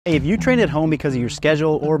If you train at home because of your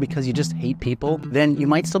schedule or because you just hate people, then you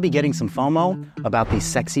might still be getting some FOMO about these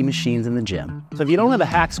sexy machines in the gym. So if you don't have a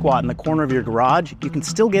hack squat in the corner of your garage, you can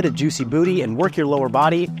still get a juicy booty and work your lower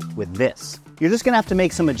body with this. You're just gonna have to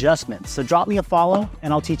make some adjustments, so drop me a follow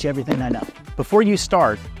and I'll teach you everything I know. Before you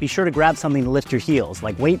start, be sure to grab something to lift your heels,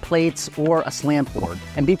 like weight plates or a slant board,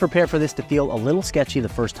 and be prepared for this to feel a little sketchy the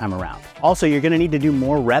first time around. Also, you're gonna need to do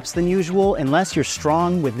more reps than usual unless you're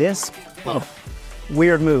strong with this.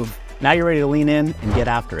 Weird move. Now you're ready to lean in and get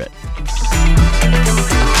after it.